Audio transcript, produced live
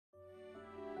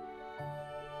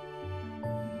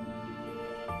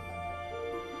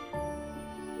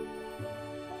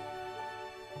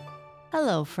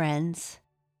Hello, friends,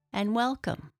 and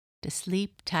welcome to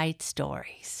Sleep Tight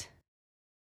Stories.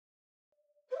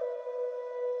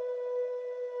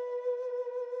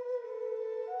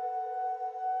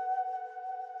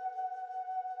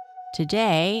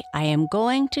 Today, I am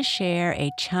going to share a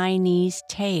Chinese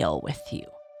tale with you.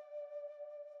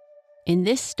 In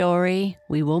this story,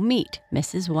 we will meet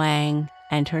Mrs. Wang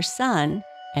and her son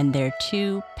and their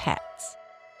two pets.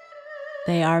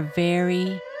 They are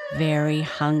very, very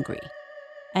hungry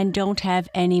and don't have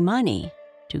any money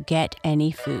to get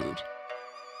any food.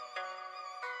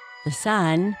 The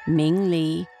son, Ming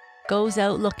Li, goes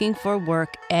out looking for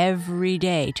work every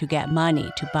day to get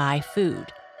money to buy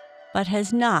food, but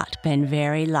has not been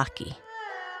very lucky.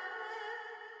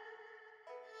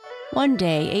 One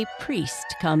day, a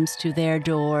priest comes to their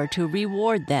door to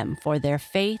reward them for their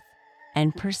faith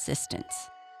and persistence.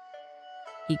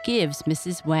 He gives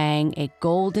Mrs. Wang a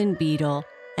golden beetle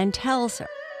and tells her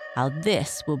how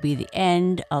this will be the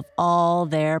end of all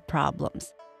their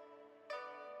problems.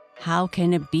 How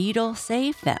can a beetle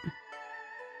save them?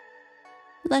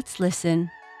 Let's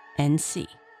listen and see.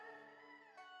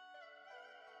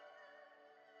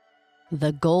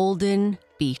 The Golden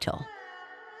Beetle.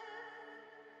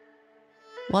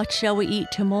 "What shall we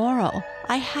eat tomorrow?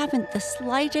 I haven't the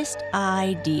slightest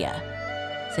idea,"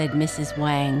 said Mrs.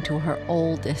 Wang to her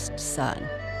oldest son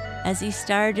as he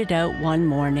started out one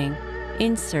morning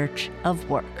in search of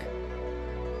work.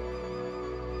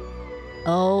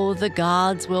 "Oh, the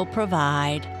gods will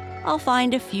provide. I'll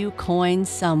find a few coins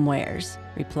somewheres,"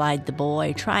 replied the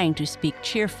boy, trying to speak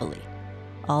cheerfully,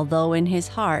 although in his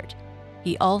heart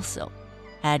he also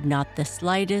had not the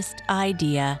slightest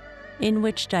idea in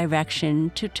which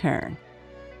direction to turn.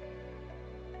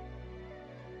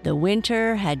 The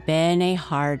winter had been a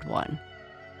hard one.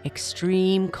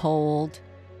 Extreme cold,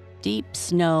 deep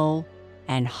snow,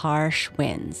 and harsh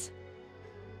winds.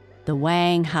 The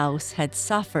Wang house had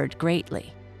suffered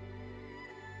greatly.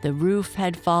 The roof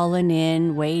had fallen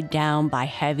in, weighed down by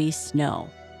heavy snow.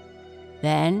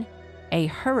 Then a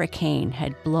hurricane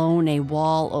had blown a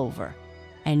wall over,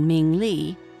 and Ming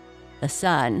Li, the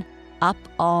son, up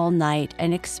all night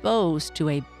and exposed to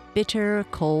a bitter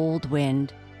cold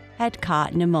wind, had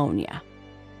caught pneumonia.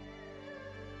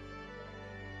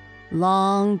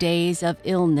 Long days of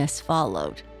illness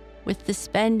followed, with the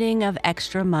spending of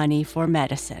extra money for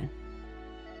medicine.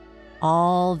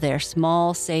 All their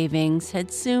small savings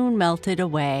had soon melted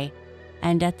away,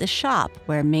 and at the shop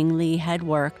where Ming Li had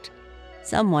worked,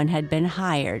 someone had been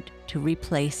hired to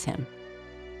replace him.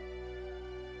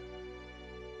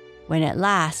 When at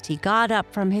last he got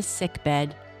up from his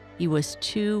sickbed, he was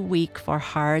too weak for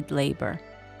hard labor,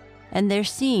 and there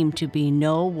seemed to be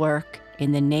no work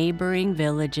in the neighboring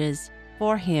villages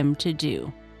for him to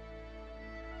do.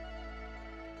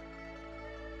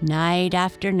 Night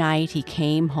after night he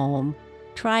came home,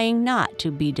 trying not to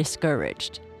be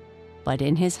discouraged, but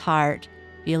in his heart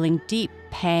feeling deep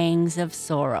pangs of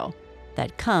sorrow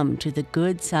that come to the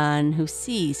good son who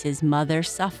sees his mother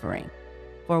suffering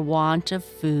for want of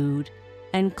food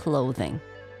and clothing.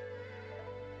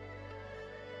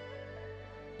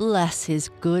 "Bless his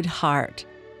good heart,"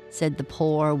 said the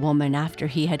poor woman after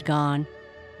he had gone.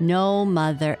 "No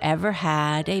mother ever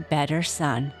had a better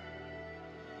son.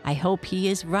 I hope he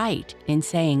is right in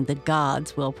saying the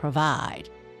gods will provide.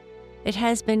 It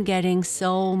has been getting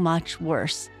so much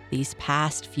worse these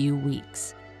past few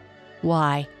weeks.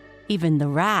 Why, even the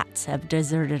rats have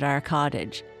deserted our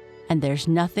cottage, and there's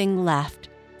nothing left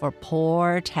for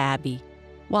poor Tabby,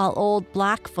 while old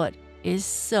Blackfoot is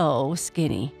so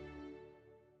skinny."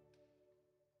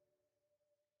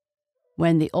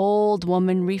 When the old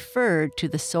woman referred to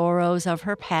the sorrows of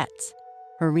her pets,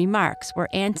 her remarks were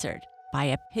answered by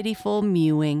a pitiful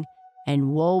mewing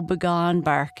and woebegone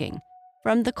barking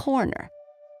from the corner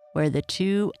where the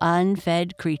two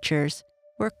unfed creatures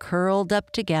were curled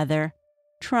up together,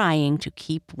 trying to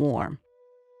keep warm.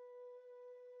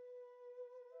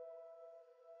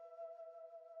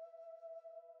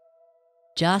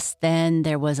 Just then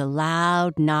there was a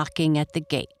loud knocking at the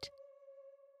gate.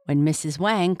 When Mrs.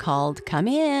 Wang called, "Come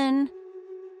in,"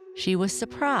 she was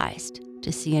surprised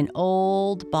to see an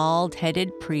old,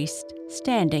 bald-headed priest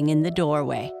standing in the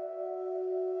doorway.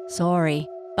 "Sorry,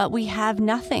 but we have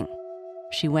nothing,"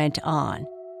 she went on,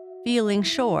 feeling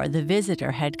sure the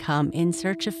visitor had come in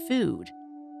search of food.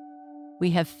 "We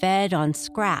have fed on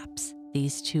scraps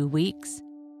these 2 weeks,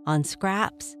 on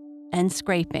scraps and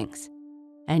scrapings,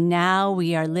 and now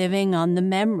we are living on the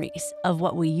memories of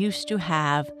what we used to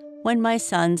have when my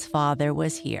son's father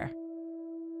was here.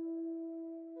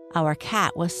 Our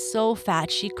cat was so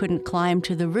fat she couldn't climb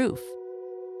to the roof.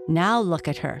 Now look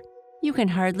at her. You can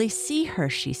hardly see her,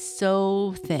 she's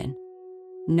so thin.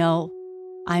 No,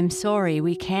 I'm sorry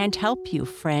we can't help you,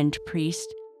 friend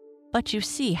priest, but you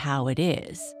see how it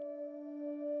is.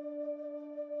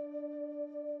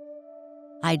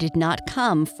 I did not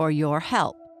come for your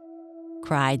help,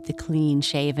 cried the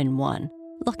clean-shaven one,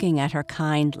 looking at her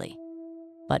kindly,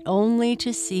 but only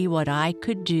to see what I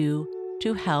could do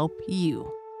to help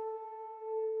you.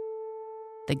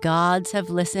 The gods have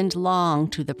listened long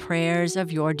to the prayers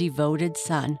of your devoted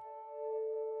son.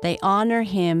 They honor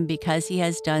him because he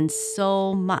has done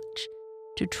so much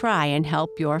to try and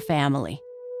help your family.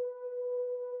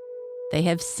 They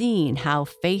have seen how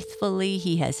faithfully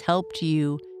he has helped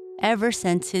you ever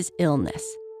since his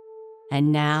illness,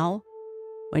 and now,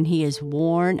 when he is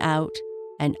worn out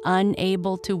and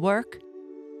unable to work,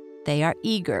 they are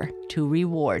eager to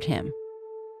reward him.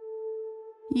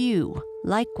 You,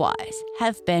 likewise,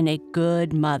 have been a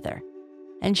good mother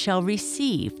and shall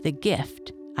receive the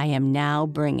gift I am now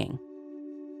bringing.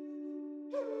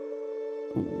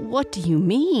 What do you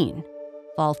mean?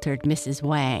 Faltered Mrs.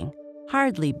 Wang,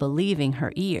 hardly believing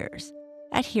her ears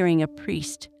at hearing a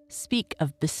priest speak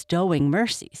of bestowing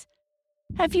mercies.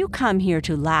 Have you come here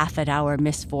to laugh at our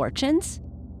misfortunes?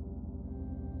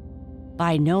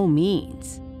 By no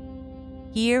means.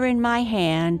 Here in my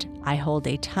hand I hold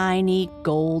a tiny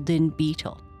golden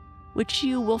beetle, which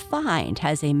you will find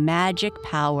has a magic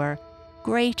power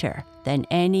greater than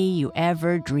any you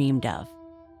ever dreamed of.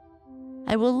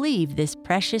 I will leave this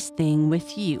precious thing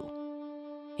with you,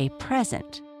 a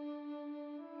present.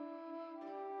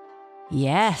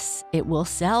 Yes, it will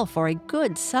sell for a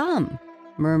good sum,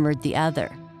 murmured the other,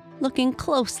 looking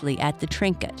closely at the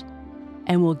trinket,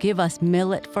 and will give us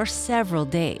millet for several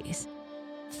days.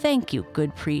 Thank you,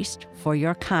 good priest, for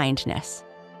your kindness.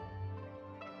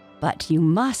 But you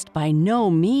must by no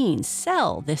means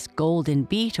sell this golden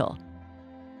beetle,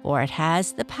 for it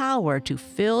has the power to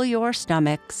fill your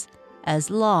stomachs as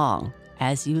long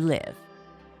as you live.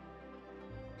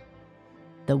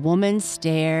 The woman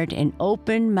stared in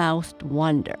open-mouthed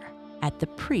wonder at the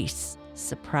priest's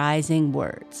surprising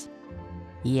words.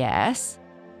 Yes,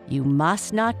 you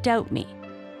must not doubt me,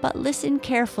 but listen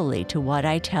carefully to what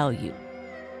I tell you.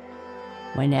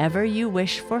 Whenever you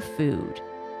wish for food,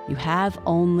 you have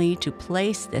only to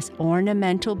place this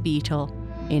ornamental beetle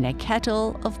in a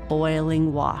kettle of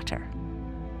boiling water,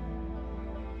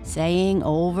 saying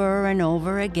over and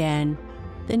over again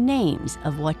the names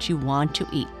of what you want to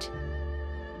eat.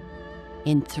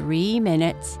 In 3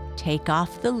 minutes, take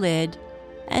off the lid,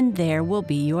 and there will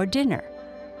be your dinner,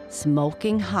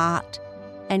 smoking hot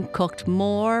and cooked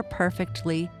more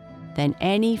perfectly than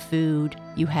any food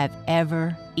you have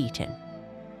ever eaten.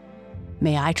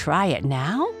 May I try it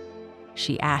now?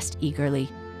 She asked eagerly,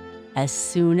 as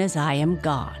soon as I am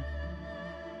gone.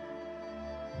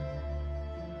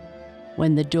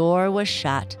 When the door was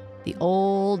shut, the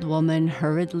old woman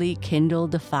hurriedly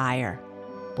kindled a fire,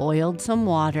 boiled some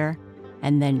water,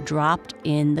 and then dropped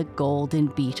in the golden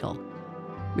beetle,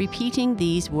 repeating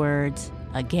these words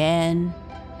again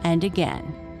and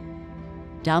again.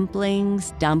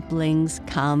 Dumplings, dumplings,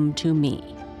 come to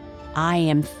me. I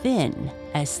am thin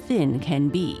as thin can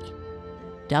be.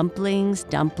 Dumplings,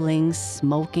 dumplings,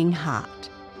 smoking hot.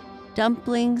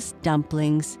 Dumplings,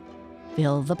 dumplings,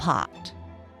 fill the pot.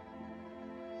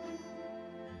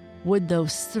 Would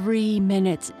those 3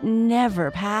 minutes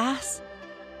never pass?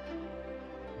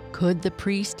 Could the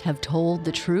priest have told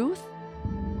the truth?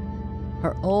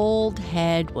 Her old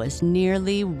head was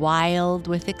nearly wild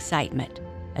with excitement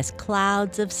as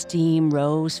clouds of steam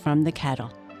rose from the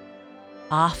kettle.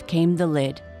 Off came the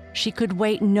lid. She could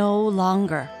wait no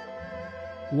longer.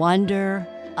 Wonder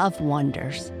of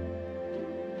wonders.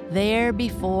 There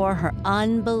before her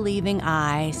unbelieving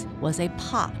eyes was a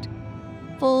pot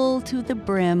full to the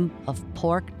brim of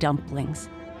pork dumplings,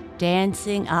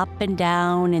 dancing up and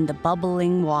down in the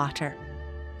bubbling water,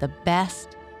 the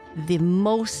best, the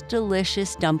most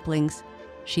delicious dumplings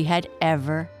she had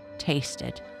ever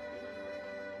tasted.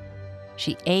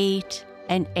 She ate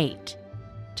and ate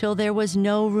till there was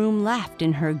no room left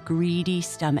in her greedy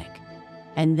stomach,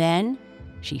 and then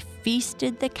she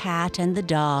feasted the cat and the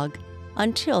dog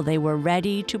until they were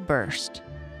ready to burst.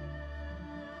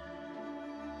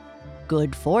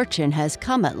 Good fortune has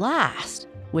come at last,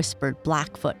 whispered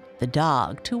Blackfoot the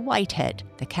dog to Whitehead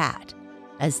the cat,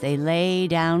 as they lay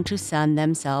down to sun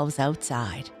themselves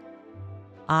outside.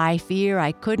 I fear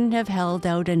I couldn't have held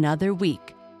out another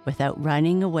week without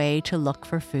running away to look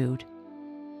for food.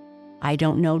 I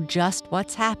don't know just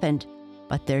what's happened,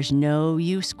 but there's no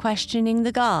use questioning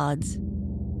the gods.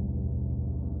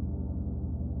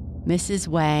 Mrs.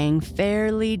 Wang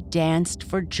fairly danced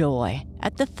for joy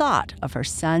at the thought of her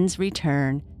son's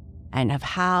return and of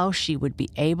how she would be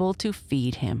able to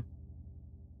feed him.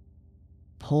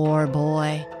 Poor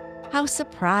boy, how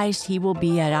surprised he will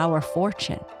be at our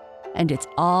fortune, and it's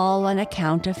all on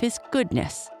account of his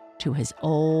goodness to his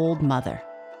old mother.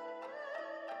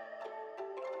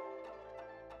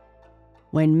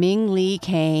 When Ming Li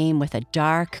came with a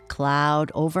dark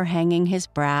cloud overhanging his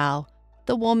brow,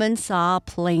 the woman saw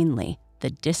plainly the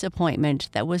disappointment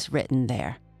that was written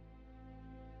there.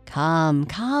 "Come,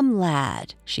 come,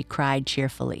 lad," she cried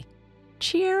cheerfully.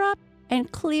 "Cheer up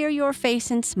and clear your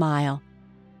face and smile,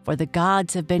 for the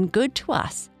gods have been good to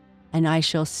us, and I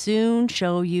shall soon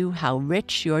show you how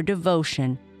rich your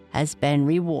devotion has been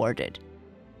rewarded."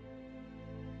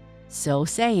 So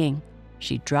saying,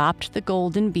 she dropped the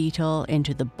golden beetle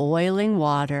into the boiling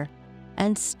water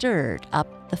and stirred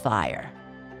up the fire.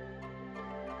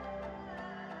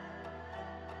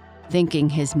 Thinking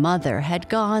his mother had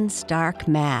gone stark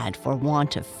mad for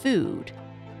want of food,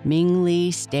 Ming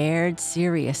Li stared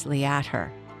seriously at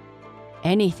her.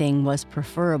 Anything was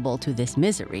preferable to this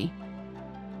misery.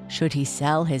 Should he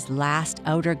sell his last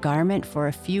outer garment for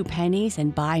a few pennies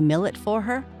and buy millet for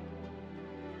her?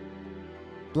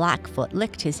 Blackfoot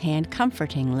licked his hand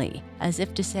comfortingly, as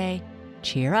if to say,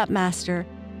 "Cheer up, master.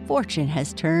 Fortune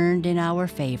has turned in our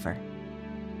favor."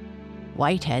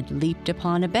 Whitehead leaped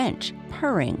upon a bench,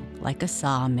 purring like a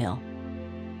sawmill.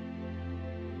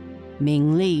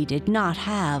 Ming Li did not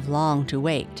have long to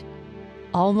wait.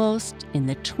 Almost in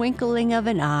the twinkling of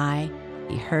an eye,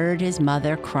 he heard his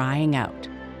mother crying out,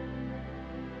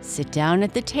 "Sit down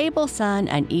at the table, son,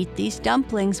 and eat these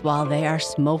dumplings while they are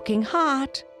smoking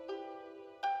hot."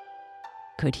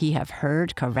 Could he have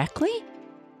heard correctly?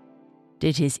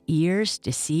 Did his ears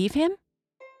deceive him?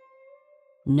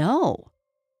 No.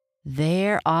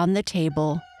 There on the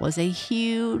table was a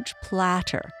huge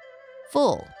platter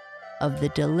full of the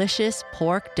delicious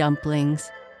pork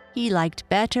dumplings he liked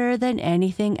better than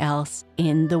anything else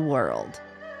in the world,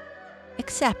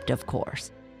 except, of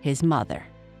course, his mother.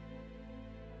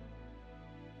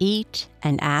 "Eat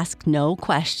and ask no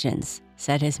questions,"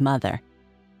 said his mother.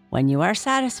 "When you are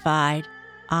satisfied,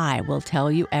 I will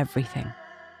tell you everything."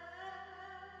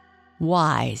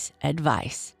 Wise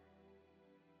advice.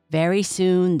 Very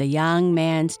soon the young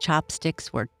man's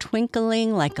chopsticks were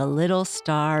twinkling like a little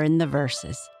star in the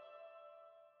verses.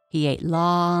 He ate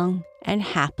long and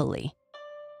happily,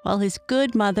 while his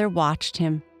good mother watched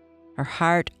him, her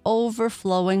heart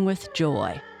overflowing with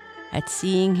joy at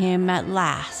seeing him at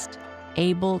last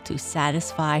able to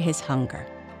satisfy his hunger.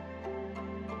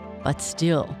 But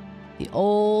still, the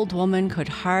old woman could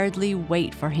hardly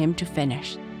wait for him to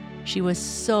finish. She was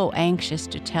so anxious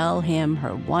to tell him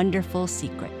her wonderful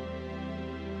secret.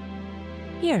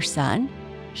 "Here, son,"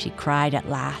 she cried at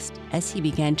last as he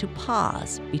began to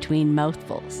pause between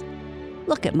mouthfuls.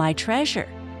 "Look at my treasure."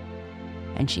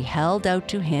 And she held out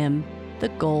to him the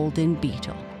golden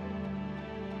beetle.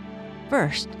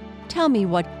 "First, tell me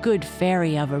what good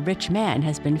fairy of a rich man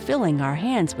has been filling our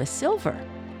hands with silver."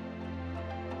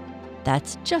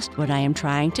 "That's just what I am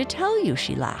trying to tell you,"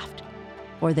 she laughed.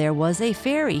 "For there was a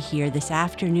fairy here this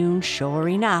afternoon, sure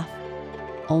enough.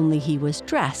 Only he was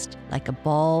dressed like a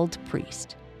bald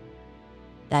priest.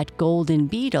 That golden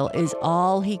beetle is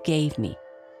all he gave me,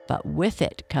 but with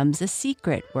it comes a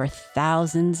secret worth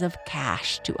thousands of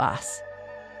cash to us."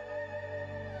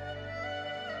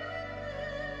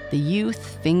 The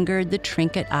youth fingered the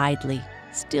trinket idly,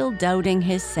 still doubting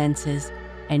his senses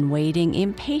and waiting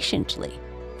impatiently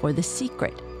for the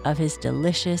secret of his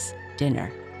delicious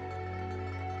dinner.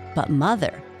 "But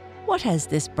mother, what has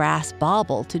this brass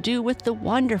bauble to do with the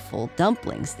wonderful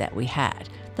dumplings that we had,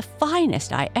 the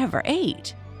finest I ever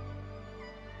ate?"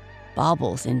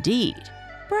 "Baubles indeed,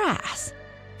 brass.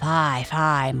 Fie,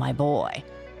 fie, my boy.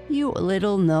 You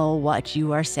little know what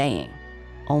you are saying.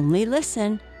 Only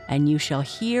listen, and you shall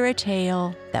hear a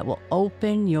tale that will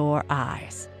open your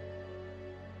eyes."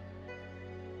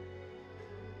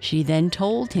 She then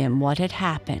told him what had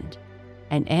happened,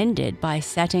 and ended by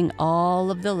setting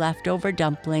all of the leftover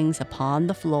dumplings upon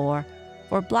the floor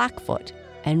for Blackfoot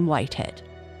and Whitehead,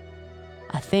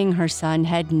 a thing her son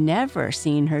had never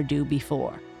seen her do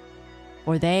before,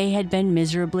 for they had been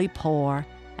miserably poor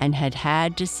and had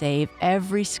had to save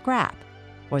every scrap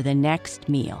for the next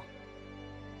meal.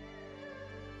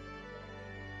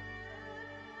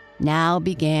 Now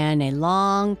began a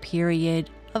long period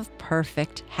of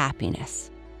perfect happiness.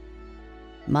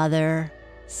 Mother,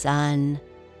 son,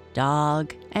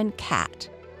 dog, and cat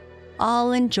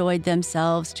all enjoyed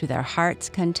themselves to their heart's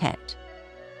content.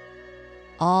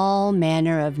 All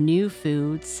manner of new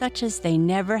foods, such as they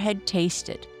never had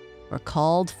tasted, were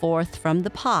called forth from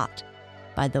the pot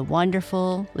by the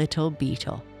wonderful little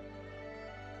beetle.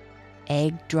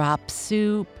 Egg drop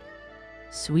soup,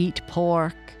 sweet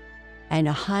pork, and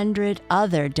 100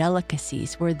 other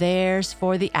delicacies were theirs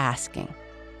for the asking.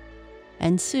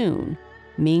 And soon,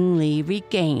 Ming Li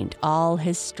regained all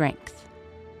his strength.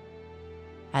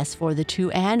 As for the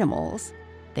two animals,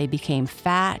 they became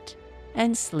fat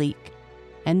and sleek,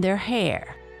 and their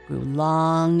hair grew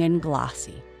long and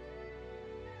glossy.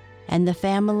 And the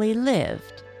family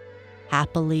lived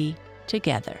happily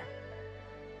together.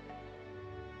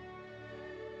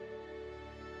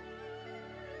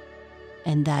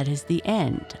 And that is the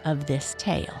end of this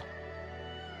tale.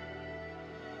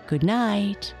 Good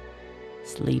night.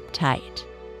 Sleep tight.